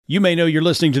You may know you're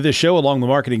listening to this show along the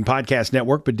Marketing Podcast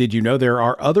Network, but did you know there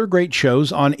are other great shows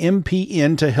on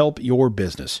MPN to help your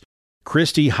business?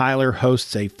 Christy Heiler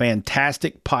hosts a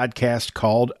fantastic podcast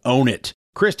called Own It.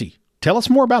 Christy, tell us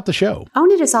more about the show.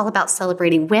 Own It is all about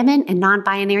celebrating women and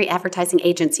non-binary advertising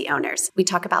agency owners. We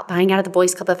talk about buying out of the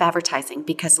Boys Club of Advertising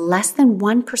because less than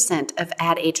 1% of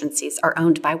ad agencies are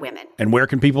owned by women. And where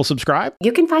can people subscribe?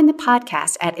 You can find the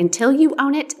podcast at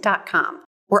untilyouownit.com.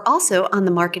 We're also on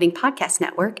the Marketing Podcast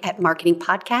Network at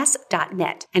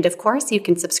marketingpodcast.net. And of course, you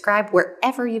can subscribe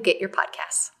wherever you get your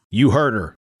podcasts. You heard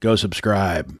her. Go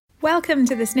subscribe. Welcome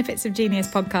to the Snippets of Genius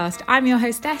podcast. I'm your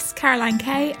hostess, Caroline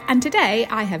Kay, and today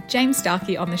I have James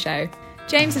Starkey on the show.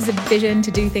 James has a vision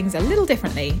to do things a little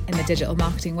differently in the digital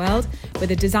marketing world,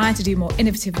 with a desire to do more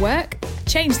innovative work,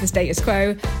 change the status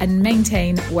quo, and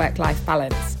maintain work-life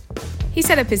balance. He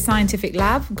set up his scientific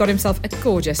lab, got himself a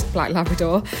gorgeous black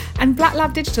Labrador, and Black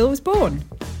Lab Digital was born.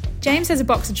 James has a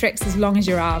box of tricks as long as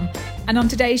your arm, and on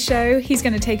today's show, he's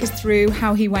going to take us through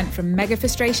how he went from mega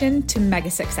frustration to mega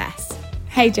success.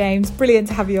 Hey James, brilliant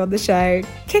to have you on the show.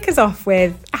 Kick us off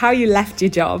with how you left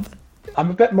your job.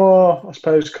 I'm a bit more, I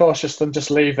suppose, cautious than just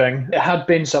leaving. It had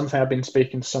been something I'd been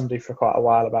speaking to somebody for quite a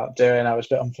while about doing. I was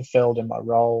a bit unfulfilled in my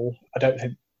role.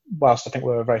 Whilst I think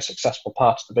we were a very successful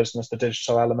part of the business, the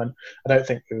digital element, I don't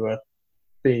think we were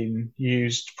being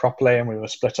used properly and we were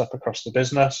split up across the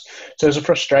business. So there's a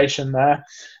frustration there.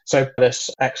 So this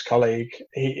ex-colleague,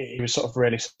 he was sort of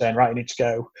really saying, right, you need to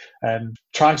go and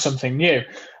try something new.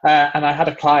 And I had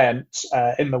a client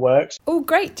in the works. Oh,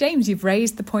 great, James, you've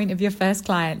raised the point of your first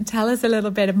client. Tell us a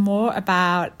little bit more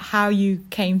about how you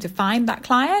came to find that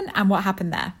client and what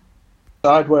happened there.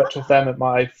 I'd worked with them at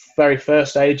my very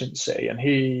first agency, and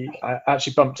I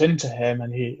actually bumped into him,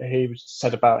 and he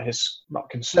said about his not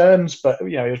concerns, but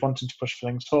he was wanting to push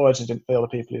things forwards and didn't feel the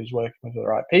people he was working with were the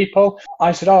right people.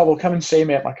 I said, "Oh, well, come and see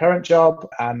me at my current job."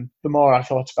 And the more I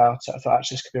thought about it, I thought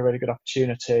actually this could be a really good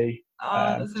opportunity.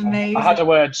 Oh, that's amazing. I had a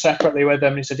word separately with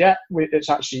him, and he said, "Yeah,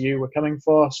 it's actually you we're coming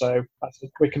for, so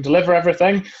we can deliver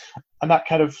everything." And that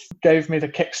kind of gave me the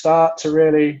kickstart to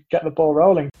really get the ball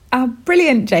rolling. Oh,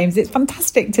 brilliant, James. It's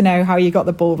fantastic to know how you got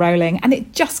the ball rolling. And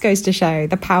it just goes to show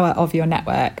the power of your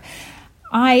network.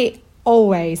 I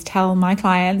always tell my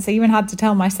clients, I even had to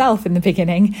tell myself in the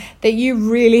beginning, that you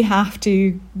really have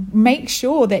to make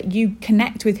sure that you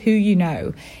connect with who you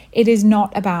know. It is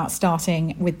not about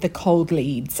starting with the cold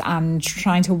leads and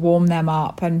trying to warm them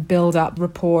up and build up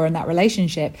rapport and that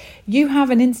relationship. You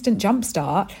have an instant jump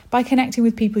start by connecting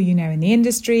with people you know in the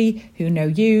industry, who know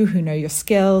you, who know your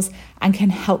skills, and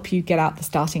can help you get out the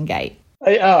starting gate.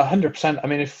 100%. I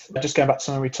mean, if just going back to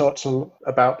something we talked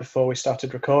about before we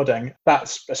started recording,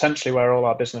 that's essentially where all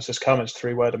our business has come, is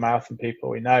through word of mouth and people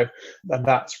we know. And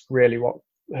that's really what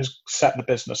has set the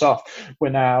business off. We're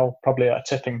now probably at a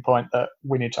tipping point that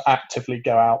we need to actively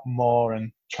go out more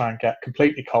and try and get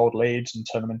completely cold leads and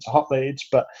turn them into hot leads.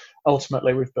 But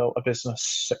ultimately, we've built a business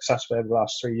successfully over the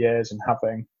last 3 years and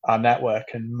having our network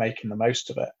and making the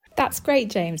most of it. That's great,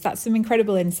 James. That's some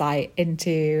incredible insight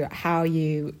into how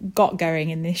you got going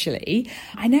initially.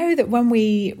 I know that when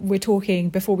we were talking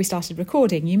before we started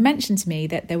recording, you mentioned to me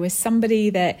that there was somebody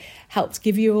that helped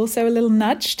give you also a little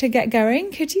nudge to get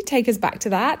going. Could you take us back to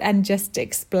that and just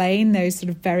explain those sort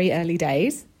of very early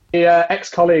days? The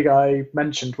ex-colleague I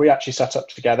mentioned, we actually set up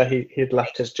together. He'd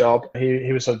left his job.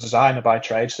 He was a designer by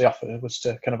trade, so the offer was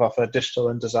to kind of offer digital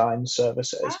and design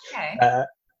services. Okay.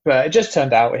 But it just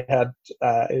turned out he had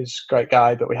he's a great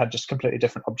guy, but we had just completely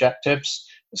different objectives.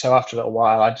 So after a little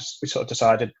while, we sort of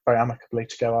decided very amicably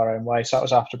to go our own way. So that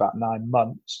was after about 9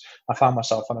 months. I found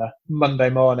myself on a Monday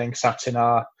morning sat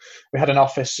we had an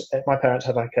office. My parents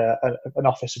had like an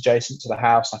office adjacent to the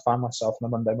house. I found myself on a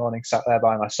Monday morning sat there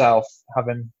by myself,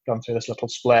 having gone through this little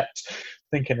split,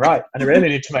 thinking, right, I really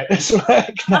need to make this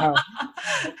work now.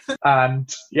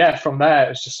 And yeah, from there, it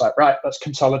was just like, right, let's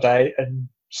consolidate and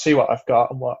see what I've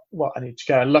got and what I need to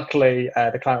go. And luckily,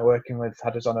 the client we're working with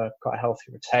had us on quite a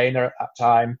healthy retainer at that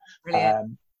time.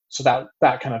 So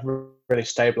that kind of really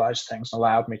stabilized things and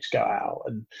allowed me to go out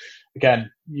and, again,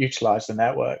 utilize the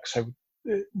network. So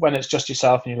when it's just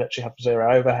yourself and you literally have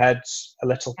zero overheads, a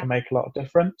little can make a lot of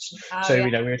difference. We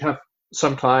would have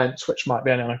some clients which might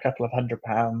be only on a couple of £100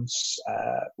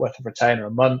 worth of retainer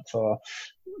a month, or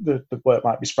the work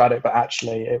might be sporadic, but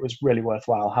actually it was really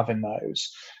worthwhile having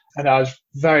those. And I was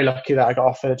very lucky that I got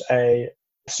offered a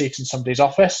seat in somebody's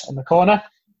office in the corner.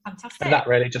 Fantastic. And that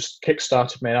really just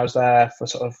kick-started me. And I was there for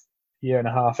sort of year and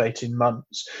a half, 18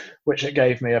 months, which it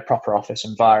gave me a proper office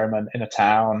environment in a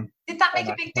town. Did that make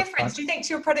a big difference, do you think,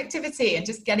 to your productivity and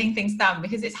just getting things done?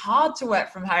 Because it's hard to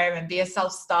work from home and be a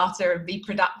self-starter and be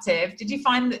productive. Did you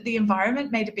find that the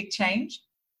environment made a big change?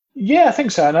 Yeah, I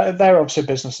think so. And they're obviously a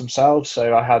business themselves,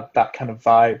 so I had that kind of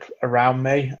vibe around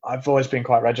me. I've always been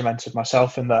quite regimented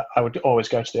myself in that I would always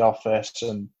go to the office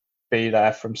and be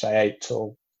there from, say, 8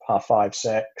 till 5:30,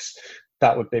 6.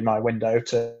 That would be my window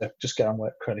to just go and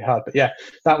work really hard. But yeah,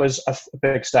 that was a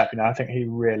big step. I think he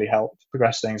really helped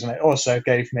progress things. And it also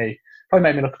probably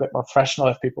made me look a bit more professional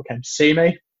if people came to see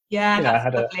me. Yeah, I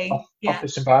had an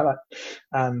office environment,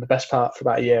 and the best part, for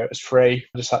about a year it was free.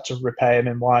 I just had to repay him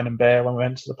in wine and beer when we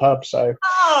went to the pub. So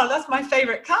that's my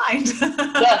favourite kind.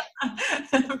 Yeah.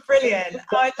 Brilliant.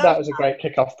 That was a great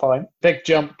kick-off point. Big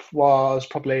jump was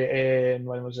probably in,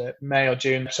 when was it, May or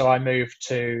June. So I moved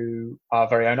to our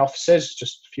very own offices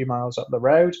just a few miles up the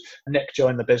road. And Nick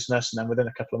joined the business, and then within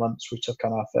a couple of months we took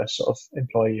on our first sort of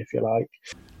employee, if you like.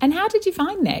 And how did you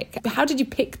find Nick? How did you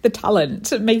pick the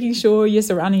talent, making sure you're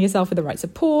surrounding yourself with the right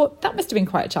support? That must have been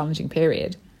quite a challenging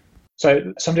period.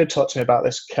 So somebody had talked to me about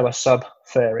this killer sub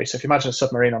theory. So if you imagine a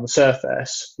submarine on the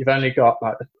surface, you've only got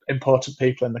like the important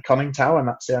people in the conning tower, and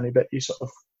that's the only bit you sort of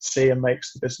see and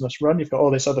makes the business run. You've got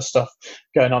all this other stuff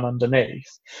going on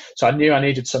underneath. So I knew I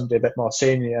needed somebody a bit more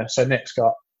senior. So Nick's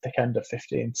got thick end of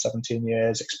 15, 17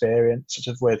 years experience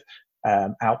sort of with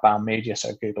outbound media,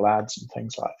 so Google Ads and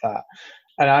things like that.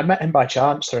 And I met him by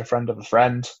chance through a friend of a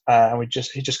friend, and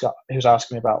he was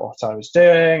asking me about what I was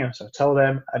doing, and so I told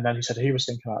him, and then he said he was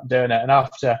thinking about doing it. And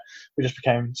after we just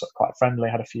became sort of quite friendly,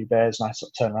 had a few beers, and I sort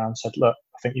of turned around and said, "Look,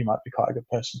 I think you might be quite a good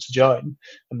person to join."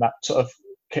 And that sort of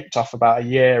kicked off about a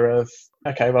year of,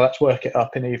 okay, well, let's work it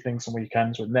up in evenings and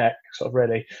weekends with Nick, sort of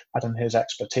really adding his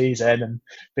expertise in and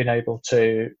being able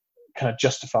to kind of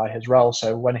justify his role.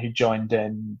 So when he joined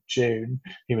in June,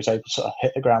 he was able to sort of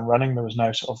hit the ground running. There was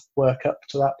no sort of work up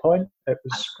to that point.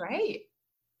 That's great.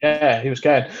 Yeah, he was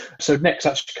good. So Nick's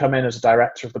actually come in as a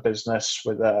director of the business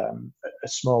with a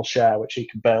small share which he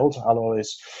can build. I'll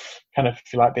always kind of,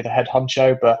 if you like, be the head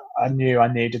honcho, but I knew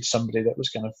I needed somebody that was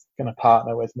going to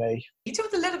partner with me. You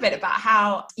talked a little bit about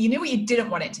how you knew what you didn't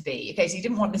want it to be. Okay, so you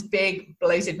didn't want this big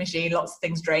bloated machine, lots of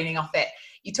things draining off it.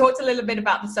 You talked a little bit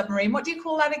about the submarine. What do you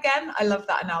call that again? I love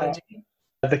that analogy.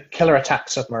 The killer attack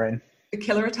submarine. The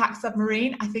killer attack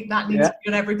submarine. I think that needs to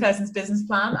be on every person's business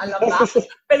plan. I love that.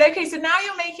 But okay, so now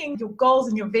you're making your goals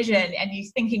and your vision, and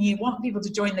you're thinking you want people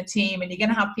to join the team, and you're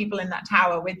going to have people in that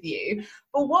tower with you.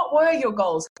 But what were your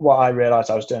goals? What I realised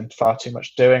I was doing far too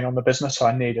much doing on the business, so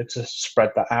I needed to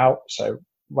spread that out. So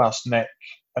whilst Nick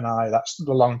and I, that's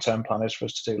the long-term plan, is for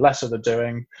us to do less of the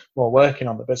doing, more working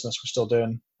on the business. We're still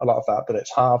doing a lot of that, but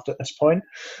it's halved at this point.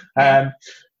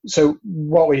 So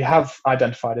what we have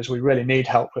identified is we really need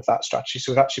help with that strategy.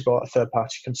 So we've actually brought a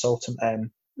third-party consultant in,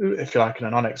 if you like, in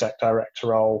a non-exec director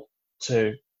role,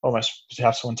 to almost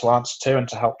have someone to answer to and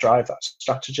to help drive that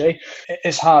strategy.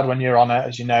 It's hard when you're on it,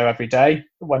 as you know, every day.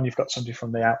 When you've got somebody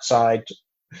from the outside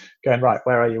going, right,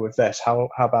 where are you with this? How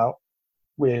about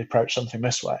we approach something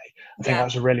this way? I think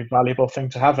that's a really valuable thing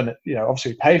to have, and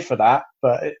obviously we pay for that,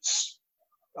 but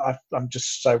I'm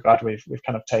just so glad we've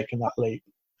kind of taken that leap.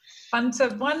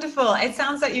 Wonderful. It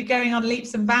sounds like you're going on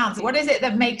leaps and bounds. What is it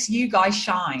that makes you guys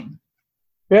shine?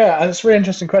 Yeah, it's a really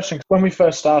interesting question. When we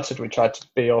first started, we tried to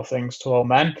be all things to all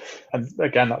men. And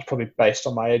again, that's probably based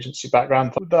on my agency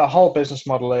background. The whole business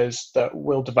model is that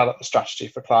we'll develop the strategy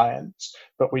for clients,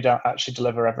 but we don't actually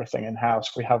deliver everything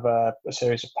in-house. We have a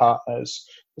series of partners,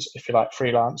 if you like,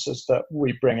 freelancers that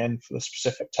we bring in for the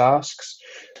specific tasks.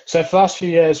 So for the last few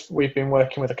years, we've been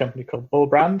working with a company called Bull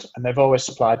Brand, and they've always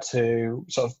supplied to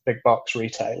sort of big box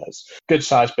retailers. Good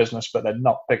sized business, but they're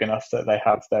not big enough that they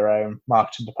have their own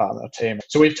marketing department or team.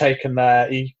 So we've taken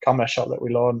their e-commerce shop that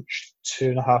we launched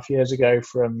 2.5 years ago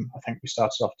from, I think we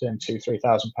started off doing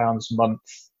 £2,000-3,000 a month,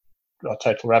 our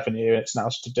total revenue. It's now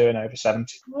sort of doing over 70.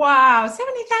 Wow,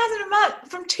 70,000 a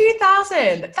month from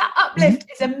 2,000. That uplift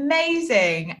is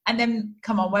amazing. And then,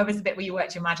 come on, where was the bit where you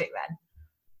worked your magic then?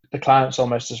 The clients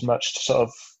almost as much to sort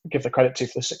of give the credit to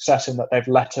for the success in that they've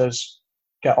let us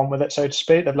get on with it, so to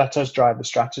speak. They've let us drive the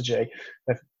strategy.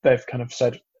 They've kind of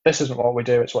said, this isn't what we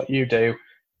do, it's what you do.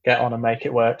 Get on and make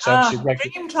it work. So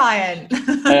dream client.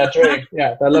 Dream.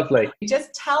 Yeah, they're lovely.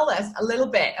 Just tell us a little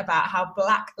bit about how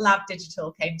Black Lab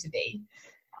Digital came to be.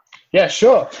 Yeah,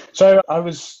 sure. So I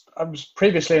was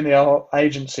previously in the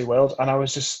agency world, and I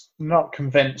was just not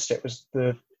convinced it was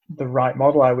the right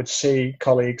model. I would see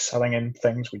colleagues selling in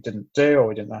things we didn't do or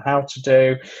we didn't know how to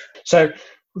do. So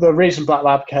the reason Black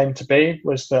Lab came to be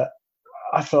was that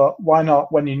I thought, why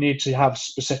not, when you need to have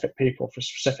specific people for a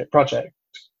specific project,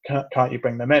 can't you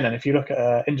bring them in? And if you look at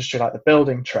an industry like the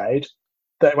building trade,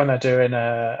 that when they're doing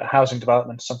a housing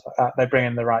development, something like that, they bring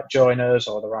in the right joiners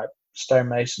or the right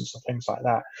stonemasons or things like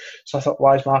that. So I thought,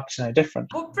 why is marketing any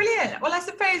different? Well, brilliant. Well, I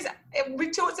suppose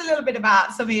we talked a little bit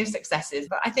about some of your successes,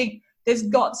 but I think there's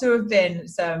got to have been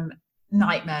some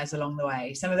nightmares along the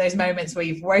way. Some of those moments where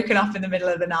you've woken up in the middle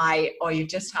of the night, or you've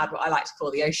just had what I like to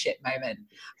call the oh shit moment.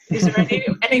 Is there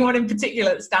anyone in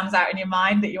particular that stands out in your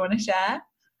mind that you want to share?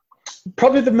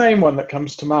 Probably the main one that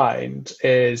comes to mind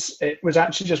is it was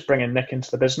actually just bringing Nick into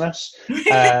the business.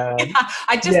 I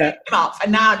just picked him up,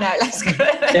 and now no, let's go.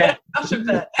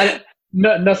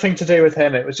 Nothing to do with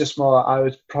him. It was just more, I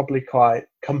was probably quite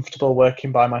comfortable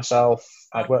working by myself.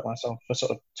 I'd worked myself for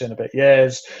sort of 2 and a bit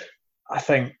years. I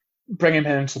think bringing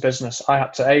him into the business, I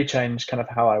had to change kind of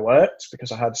how I worked,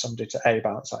 because I had somebody to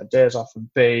bounce ideas off, and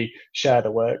B, share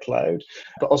the workload.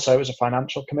 But also it was a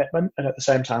financial commitment, and at the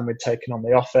same time we'd taken on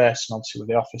the office, and obviously with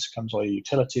the office comes all your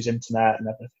utilities, internet and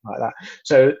everything like that.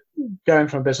 So going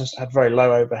from a business that had very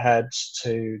low overheads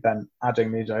to then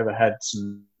adding these overheads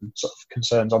and sort of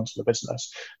concerns onto the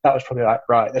business, that was probably like,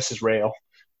 right, this is real.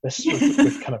 We've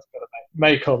kind of got to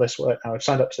make all this work now. We've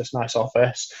signed up to this nice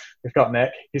office. We've got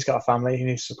Nick. He's got a family. He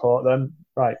needs to support them.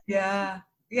 Right. Yeah.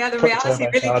 The reality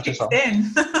really kicks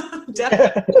in.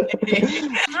 Definitely.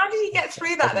 How did you get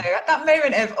through that though? At that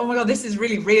moment of, oh my God, this is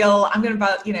really real. I'm going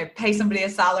to, pay somebody a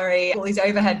salary, all these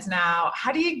overheads now.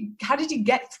 How did you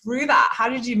get through that? How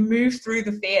did you move through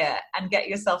the fear and get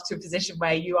yourself to a position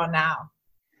where you are now?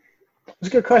 It's a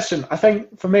good question. I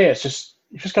think for me, it's just,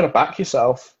 you've just got to back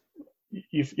yourself.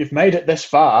 You've made it this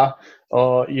far,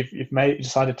 or you've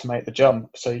decided to make the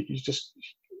jump. So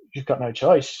you've got no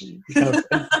choice. You kind of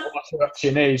water up to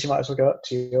your knees. You might as well go up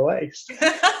to your waist.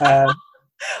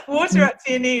 Water up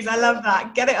to your knees. I love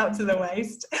that. Get it up to the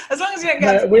waist. As long as you don't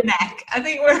get to your neck, I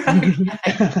think we're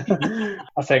okay.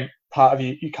 I think part of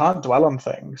you can't dwell on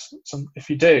things. So if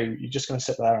you do, you're just going to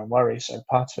sit there and worry. So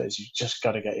part of it is you just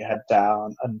got to get your head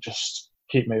down and just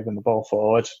keep moving the ball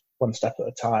forward, one step at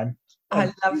a time. I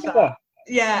love that.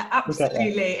 Yeah,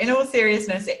 absolutely. In all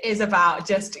seriousness, it is about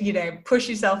just, push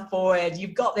yourself forward.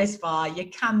 You've got this far. You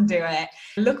can do it.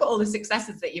 Look at all the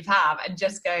successes that you've had and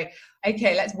just go,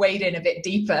 okay, let's wade in a bit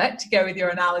deeper, to go with your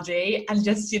analogy, and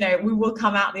just, we will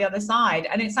come out the other side.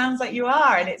 And it sounds like you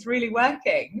are, and it's really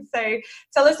working. So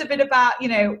tell us a bit about,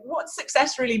 what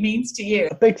success really means to you.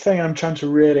 A big thing I'm trying to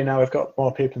really, now we've got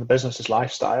more people in the business, is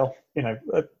lifestyle.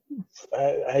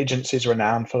 Agencies are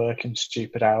renowned for working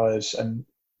stupid hours, and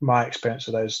my experience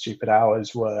of those stupid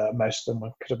hours were most of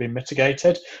them could have been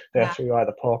mitigated through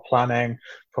either poor planning,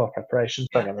 poor preparation.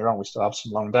 Don't get me wrong, we still have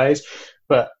some long days,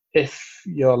 but if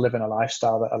you're living a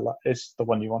lifestyle that is the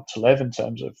one you want to live, in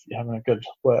terms of having a good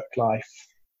work-life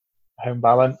home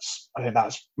balance, I think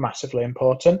that's massively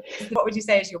important. What would you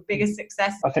say is your biggest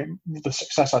success? I think the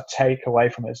success I take away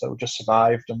from it is that we've just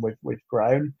survived and we've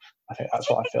grown. I think that's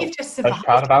what I feel most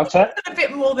proud about it. A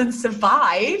bit more than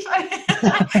survive.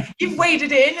 You've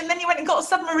waded in and then you went and got a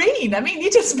submarine. I mean, you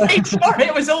just made sure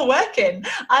it was all working.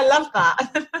 I love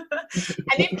that. And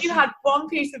if you had one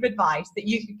piece of advice that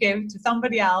you could give to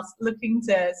somebody else looking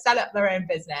to set up their own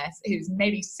business, who's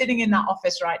maybe sitting in that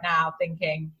office right now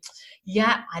thinking,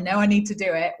 yeah, I know I need to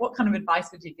do it, what kind of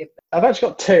advice would you give them? I've actually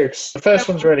got two. The first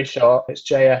one's really short. It's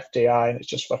JFDI, and it's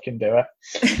just fucking do it.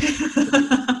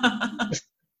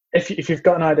 If you've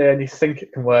got an idea and you think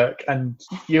it can work, and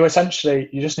you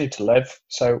just need to live.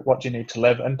 So what do you need to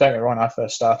live? And don't get me wrong, when I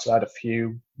first started, I had a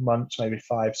few months, maybe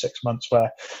 5-6 months,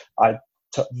 where I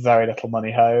took very little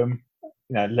money home,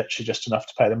 literally just enough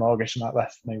to pay the mortgage, and that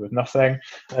left me with nothing.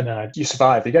 And you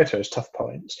survive, you go through those tough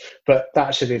points. But that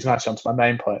actually leads nicely onto my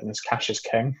main point, and is cash is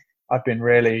king. I've been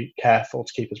really careful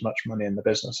to keep as much money in the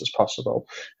business as possible.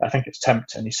 I think it's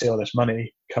tempting. You see all this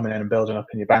money coming in and building up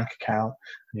in your bank account,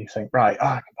 and you think, right,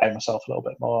 I can pay myself a little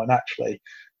bit more. And actually,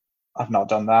 I've not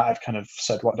done that. I've kind of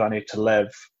said, what do I need to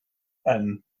live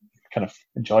and kind of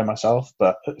enjoy myself?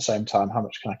 But at the same time, how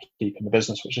much can I keep in the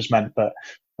business? Which has meant that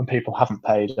when people haven't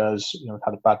paid us, we've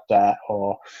had a bad debt,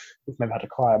 or we've maybe had a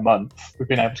quiet month, we've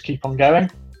been able to keep on going.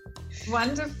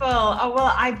 Wonderful. Oh,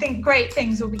 well, I think great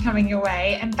things will be coming your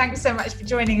way. And thanks so much for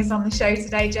joining us on the show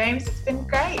today, James. It's been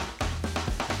great.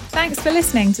 Thanks for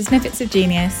listening to Snippets of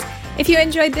Genius. If you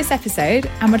enjoyed this episode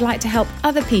and would like to help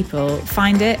other people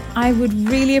find it, I would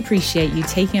really appreciate you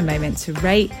taking a moment to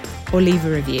rate or leave a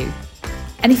review.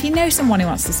 And if you know someone who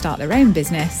wants to start their own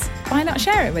business, why not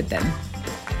share it with them?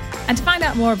 And to find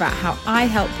out more about how I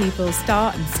help people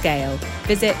start and scale,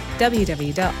 visit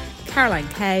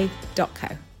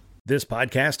www.carolinek.co. This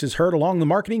podcast is heard along the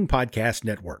Marketing Podcast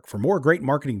Network. For more great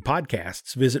marketing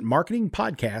podcasts, visit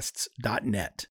marketingpodcasts.net.